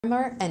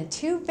Lorimer and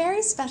two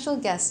very special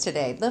guests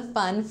today, the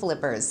Fun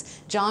Flippers,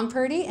 John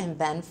Purdy and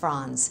Ben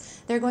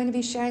Franz. They're going to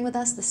be sharing with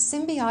us the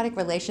symbiotic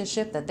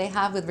relationship that they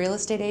have with real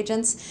estate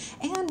agents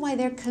and why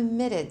they're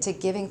committed to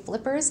giving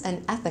flippers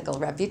an ethical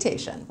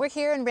reputation. We're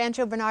here in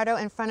Rancho Bernardo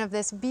in front of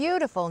this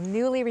beautiful,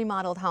 newly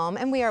remodeled home,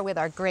 and we are with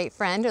our great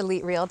friend,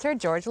 elite realtor,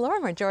 George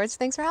Lorimer. George,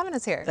 thanks for having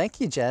us here. Thank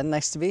you, Jen.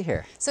 Nice to be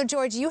here. So,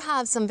 George, you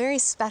have some very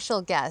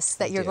special guests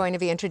that you're going to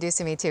be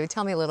introducing me to.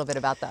 Tell me a little bit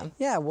about them.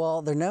 Yeah,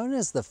 well, they're known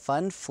as the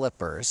Fun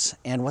Flippers.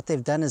 And what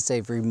they've done is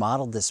they've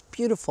remodeled this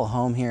beautiful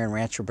home here in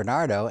Rancho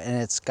Bernardo,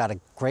 and it's got a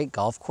great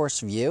golf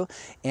course view.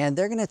 And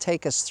they're going to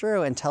take us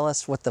through and tell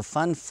us what the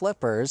Fun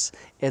Flippers,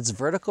 it's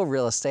vertical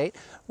real estate,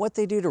 what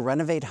they do to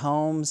renovate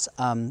homes,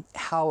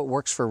 how it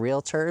works for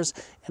realtors,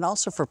 and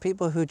also for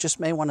people who just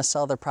may want to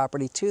sell their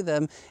property to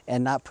them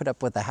and not put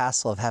up with the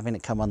hassle of having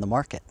it come on the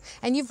market.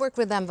 And you've worked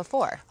with them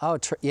before. Oh,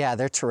 yeah,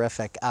 they're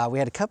terrific. We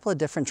had a couple of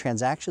different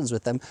transactions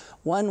with them.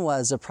 One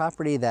was a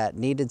property that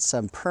needed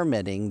some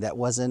permitting that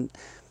wasn't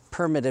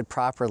permitted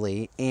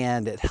properly,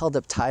 and it held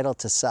up title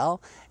to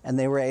sell, and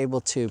they were able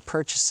to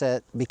purchase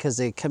it because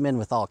they come in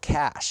with all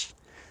cash.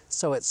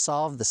 So it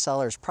solved the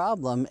seller's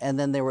problem, and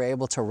then they were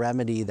able to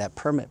remedy that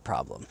permit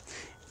problem,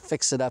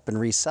 fix it up and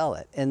resell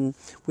it. And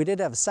we did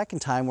have a second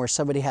time where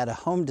somebody had a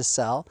home to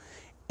sell,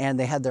 and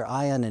they had their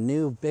eye on a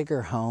new,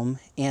 bigger home,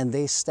 and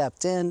they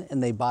stepped in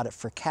and they bought it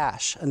for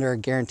cash under a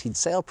guaranteed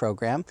sale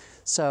program.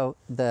 So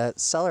the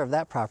seller of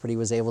that property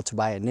was able to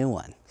buy a new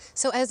one.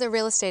 So as a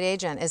real estate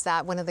agent, is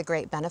that one of the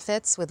great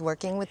benefits with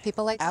working with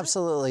people like that?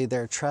 Absolutely.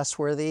 They're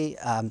trustworthy.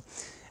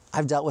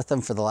 I've dealt with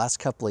them for the last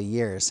couple of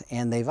years,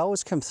 and they've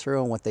always come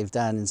through, and what they've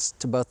done is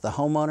to both the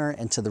homeowner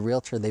and to the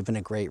realtor, they've been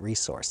a great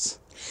resource.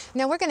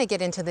 Now we're going to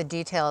get into the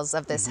details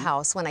of this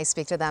house when I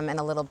speak to them in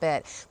a little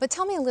bit, but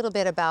tell me a little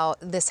bit about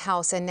this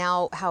house and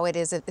now how it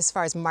is as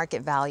far as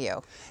market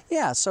value.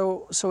 Yeah,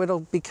 so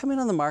it'll be coming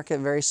on the market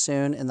very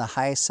soon in the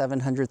high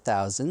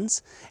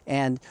 700,000s,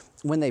 and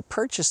when they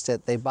purchased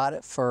it, they bought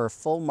it for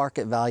full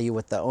market value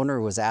what the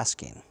owner was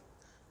asking.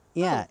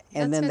 Yeah,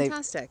 and then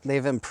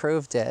they've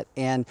improved it,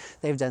 and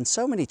they've done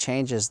so many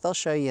changes. They'll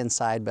show you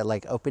inside, but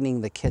like opening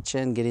the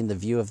kitchen, getting the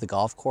view of the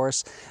golf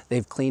course,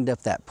 they've cleaned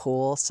up that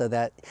pool so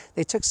that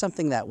they took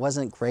something that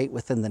wasn't great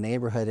within the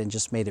neighborhood and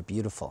just made it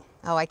beautiful.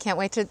 Oh, I can't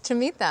wait to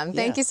meet them.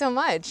 Thank you so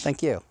much.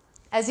 Thank you.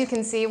 As you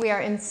can see, we are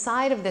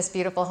inside of this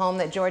beautiful home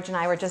that George and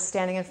I were just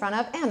standing in front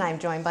of, and I'm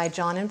joined by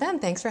John and Ben.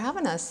 Thanks for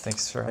having us.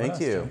 Thanks for having us.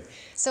 Thank you.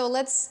 So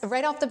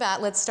right off the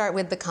bat, let's start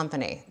with the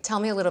company. Tell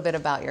me a little bit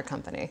about your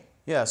company.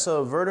 Yeah,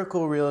 so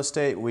vertical real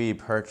estate, we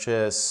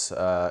purchase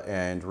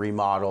and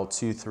remodel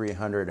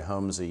 200-300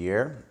 homes a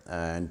year.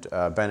 And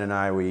Ben and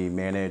I, we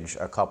manage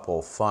a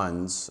couple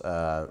funds,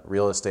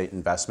 real estate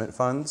investment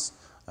funds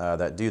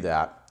that do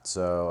that.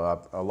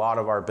 So a lot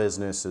of our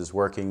business is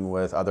working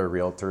with other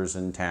realtors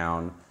in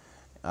town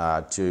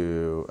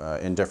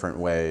in different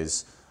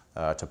ways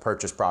to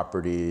purchase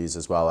properties,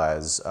 as well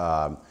as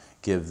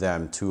give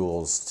them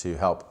tools to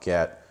help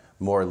get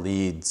more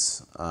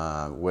leads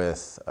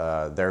with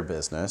their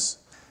business.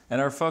 And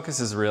our focus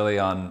is really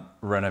on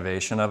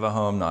renovation of a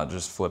home, not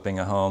just flipping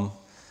a home.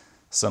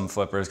 Some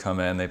flippers come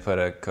in, they put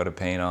a coat of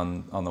paint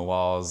on the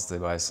walls, they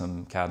buy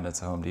some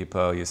cabinets at Home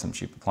Depot, use some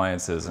cheap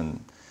appliances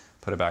and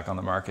put it back on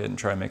the market and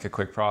try and make a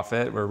quick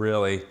profit. We're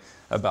really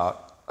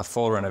about a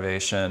full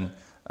renovation,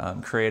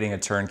 creating a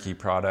turnkey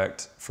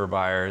product for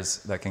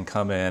buyers that can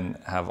come in,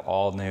 have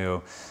all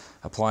new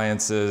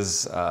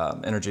appliances,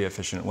 energy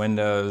efficient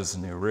windows,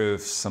 new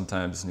roofs,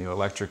 sometimes new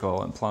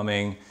electrical and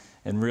plumbing,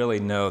 and really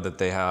know that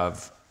they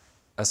have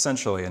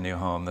essentially a new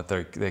home that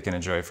they can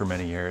enjoy for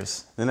many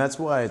years. And that's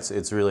why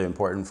it's really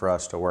important for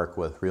us to work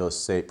with real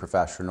estate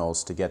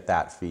professionals to get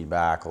that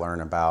feedback,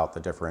 learn about the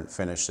different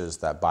finishes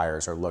that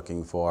buyers are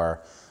looking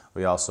for.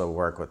 We also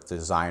work with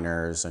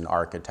designers and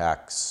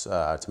architects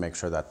to make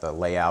sure that the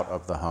layout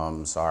of the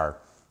homes are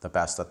the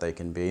best that they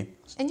can be.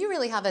 And you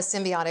really have a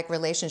symbiotic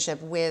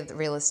relationship with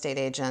real estate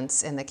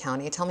agents in the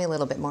county. Tell me a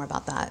little bit more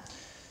about that.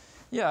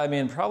 Yeah, I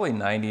mean, probably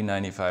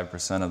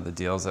 90–95% of the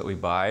deals that we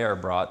buy are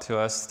brought to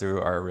us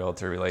through our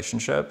realtor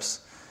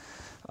relationships.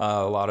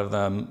 A lot of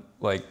them,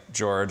 like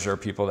George, are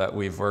people that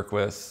we've worked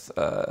with,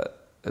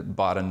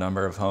 bought a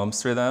number of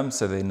homes through them,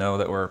 so they know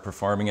that we're a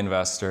performing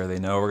investor. They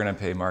know we're going to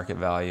pay market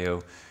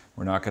value.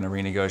 We're not going to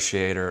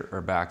renegotiate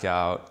or back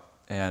out.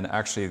 And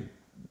actually,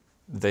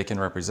 they can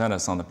represent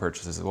us on the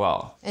purchases as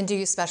well. And do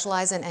you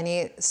specialize in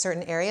any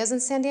certain areas in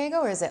San Diego,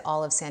 or is it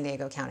all of San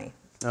Diego County?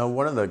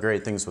 One of the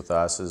great things with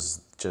us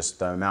is just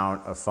the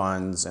amount of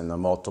funds and the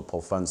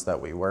multiple funds that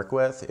we work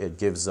with. It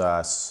gives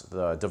us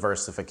the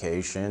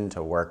diversification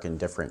to work in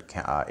different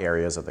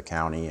areas of the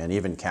county and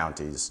even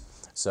counties.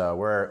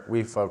 So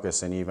we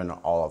focus in even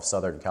all of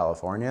Southern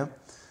California,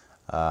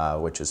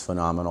 which is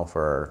phenomenal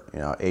for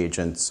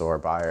agents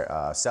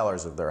or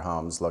sellers of their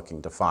homes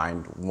looking to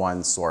find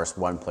one source,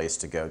 one place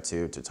to go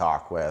to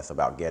talk with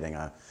about getting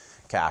a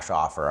cash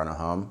offer on a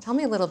home. Tell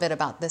me a little bit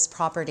about this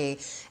property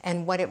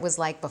and what it was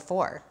like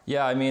before.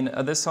 Yeah, I mean,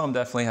 this home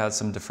definitely had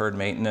some deferred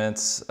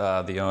maintenance.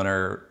 The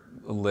owner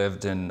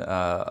lived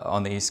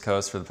on the East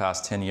Coast for the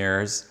past 10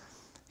 years.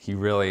 He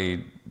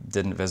really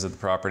didn't visit the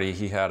property.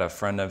 He had a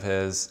friend of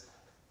his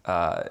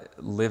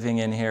living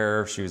in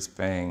here. She was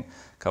paying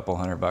a couple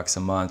 $100 a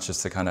month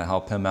just to kind of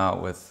help him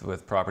out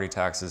with property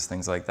taxes,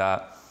 things like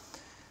that.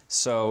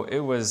 So it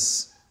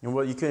was...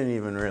 Well, you couldn't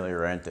even really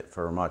rent it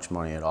for much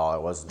money at all.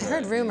 It wasn't. I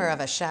heard rumor of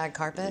a shag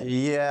carpet.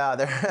 Yeah,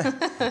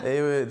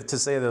 they would, to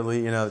say the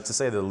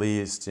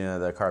least,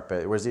 the carpet.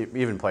 There was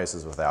even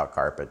places without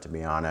carpet, to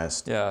be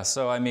honest. Yeah,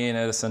 so I mean,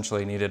 it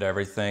essentially needed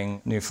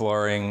everything: new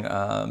flooring,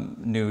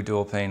 new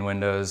dual pane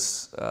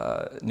windows,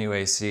 new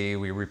AC.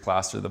 We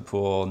replastered the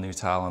pool, new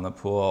tile on the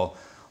pool,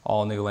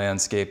 all new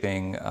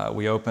landscaping.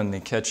 We opened the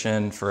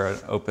kitchen for an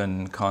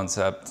open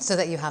concept. So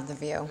that you have the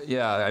view.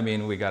 Yeah, I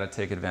mean, we got to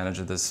take advantage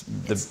of this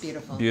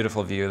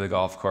beautiful view of the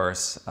golf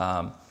course.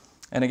 And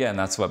again,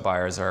 that's what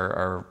buyers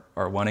are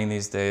wanting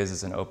these days,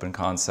 is an open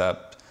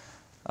concept.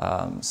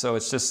 So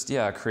it's just,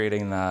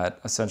 creating that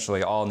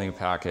essentially all new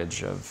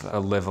package of a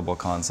livable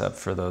concept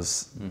for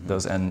those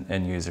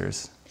end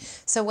users.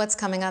 So what's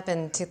coming up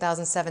in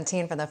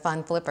 2017 for the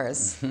Fun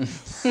Flippers?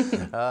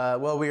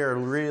 Well, we are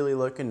really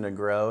looking to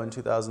grow in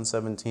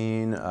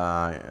 2017.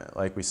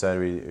 Like we said,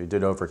 we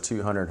did over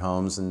 200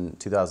 homes in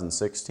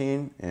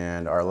 2016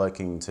 and are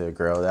looking to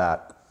grow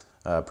that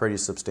pretty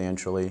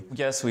substantially.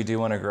 Yes, we do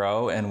want to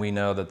grow, and we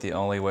know that the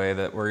only way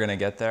that we're going to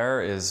get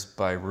there is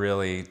by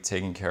really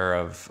taking care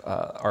of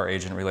our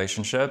agent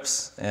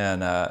relationships.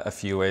 And a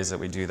few ways that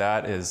we do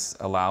that is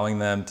allowing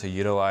them to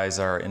utilize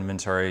our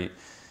inventory.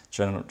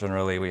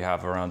 Generally, we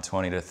have around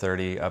 20 to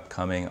 30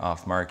 upcoming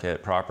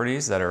off-market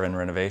properties that are in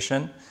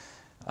renovation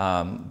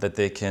that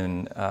they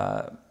can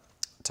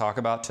talk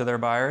about to their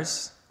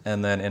buyers.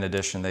 And then in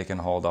addition, they can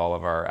hold all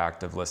of our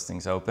active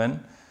listings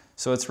open.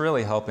 So it's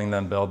really helping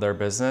them build their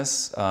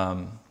business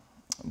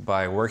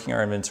by working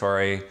our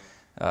inventory,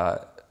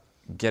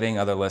 getting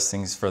other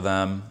listings for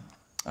them,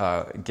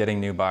 getting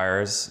new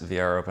buyers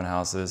via our open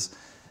houses.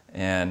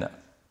 And,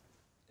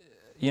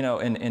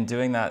 in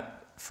doing that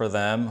for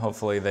them,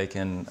 hopefully they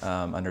can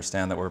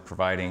understand that we're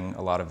providing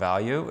a lot of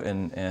value,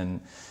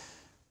 and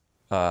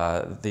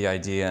the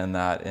idea in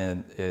that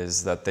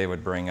is that they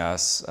would bring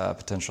us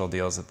potential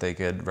deals that they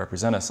could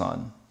represent us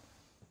on.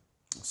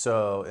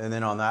 So, and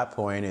then on that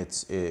point,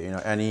 it's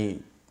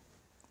any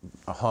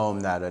home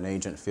that an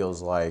agent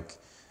feels like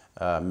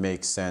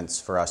makes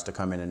sense for us to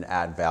come in and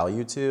add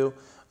value to,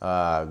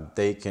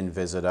 they can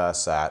visit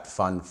us at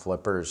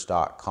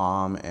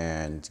funflippers.com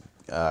and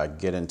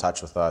get in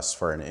touch with us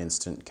for an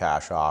instant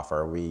cash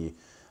offer. We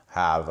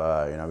have,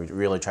 we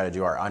really try to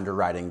do our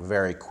underwriting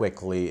very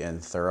quickly and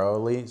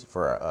thoroughly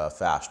for a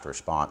fast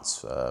response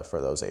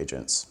for those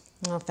agents.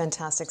 Oh,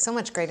 fantastic. So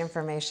much great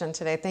information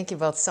today. Thank you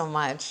both so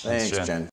much. Thanks, Jen.